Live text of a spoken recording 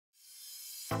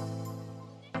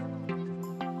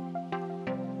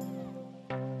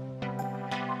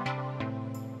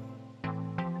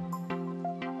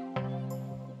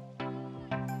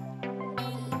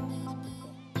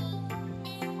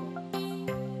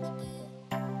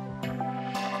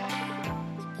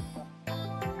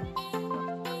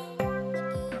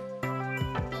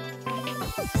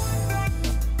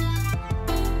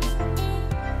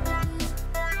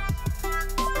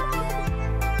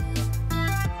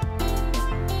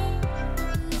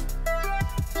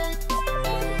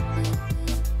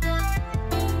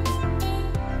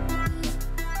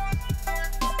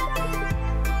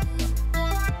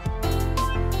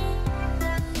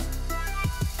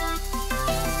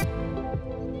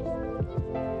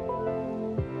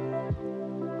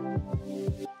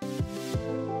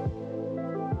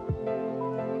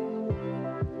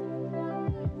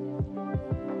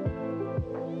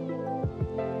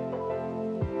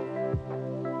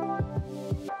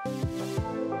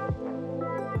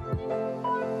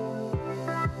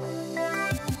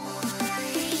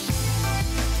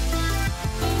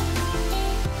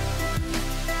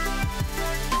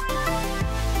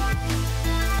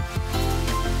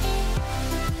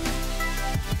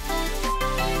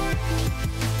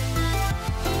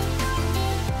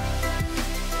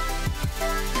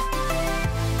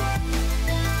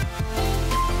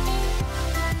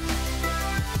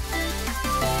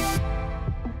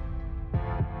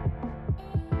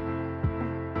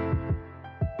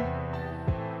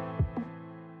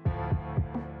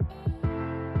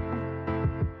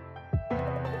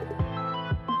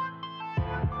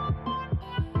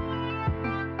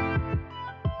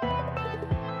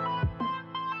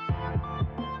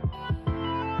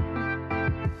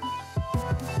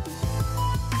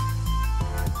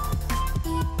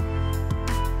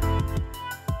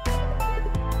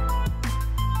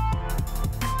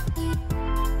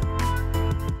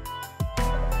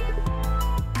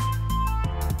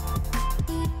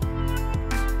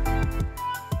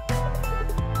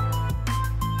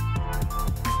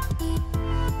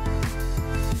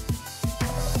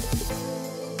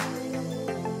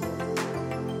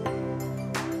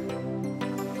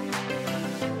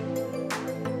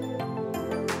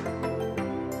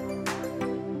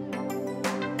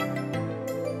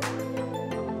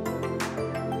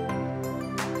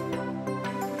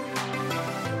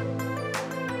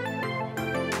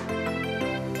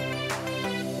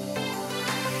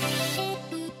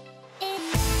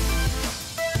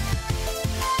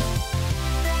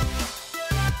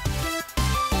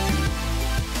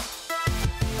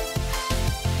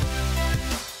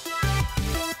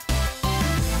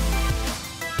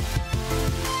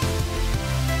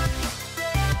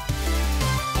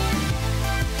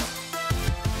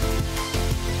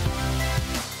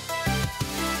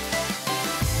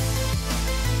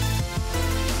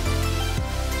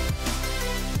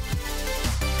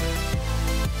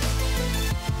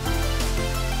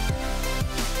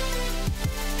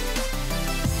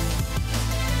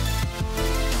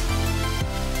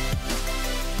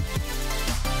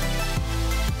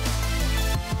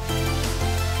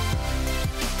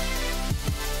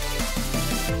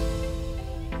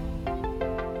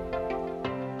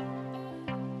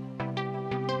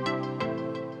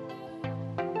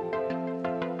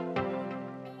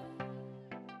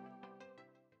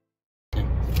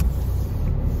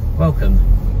Welcome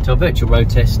to a virtual road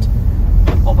test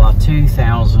of our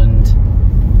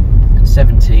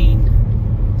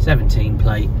 2017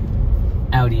 plate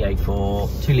Audi A4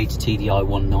 2-litre TDI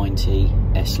 190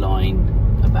 S-Line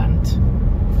Avant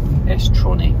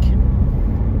S-Tronic.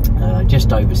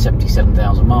 Just over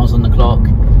 77,000 miles on the clock.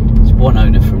 It's one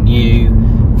owner from new,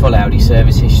 full Audi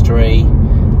service history.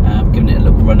 Giving it a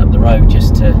little run up the road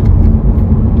just to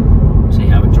see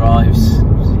how it drives,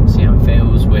 see how it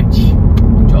feels, which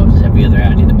it drives as every other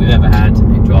Audi that we've ever had.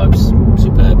 It drives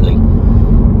superbly,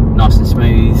 nice and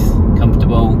smooth,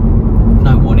 comfortable,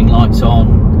 no warning lights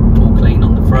on, all clean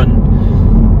on the front.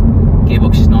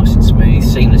 Gearbox is nice and smooth,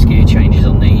 seamless gear changes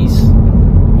on these.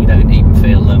 You don't even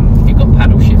feel them. You've got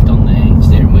paddle shift on the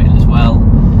steering wheel as well.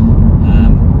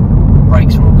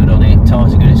 Brakes are all good on it.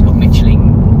 Tyres are good. It's got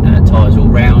Michelin tyres all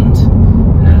round.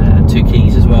 2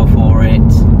 keys as well for it.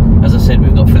 As I said,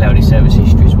 we've got full Audi service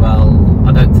history as well.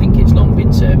 I don't think it's long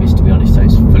been serviced, to be honest, so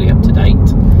it's fully up to date.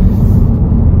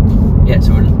 Yeah, it's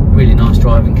a really nice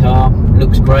driving car.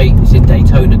 Looks great. It's in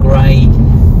Daytona grey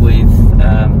with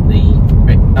the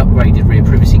upgraded rear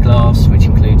privacy glass, which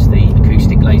includes the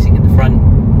acoustic glazing in the front.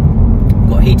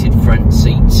 Got heated front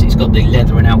seats. It's got the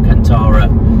leather and Alcantara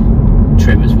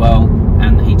trim as well,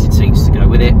 and the heated seats to go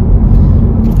with it.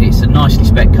 It's a nicely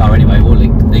spec car anyway. All the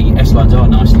S-Lines are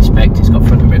nicely spec'd. It's got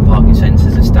front and rear parking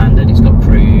sensors, a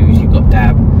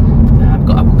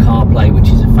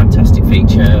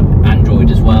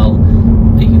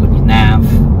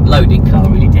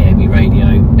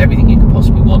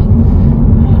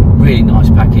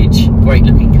package. Great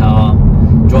looking car,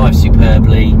 drives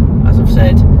superbly, as I've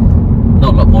said.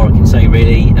 Not a lot more I can say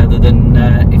really, other than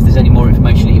if there's any more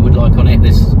information that you would like on it,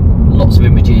 there's lots of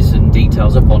images and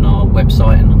details up on our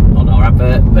website and on our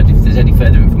advert. But if there's any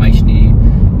further information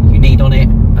you need on it,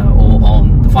 or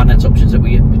on the finance options that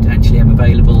we potentially have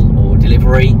available, or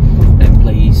delivery, then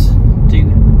please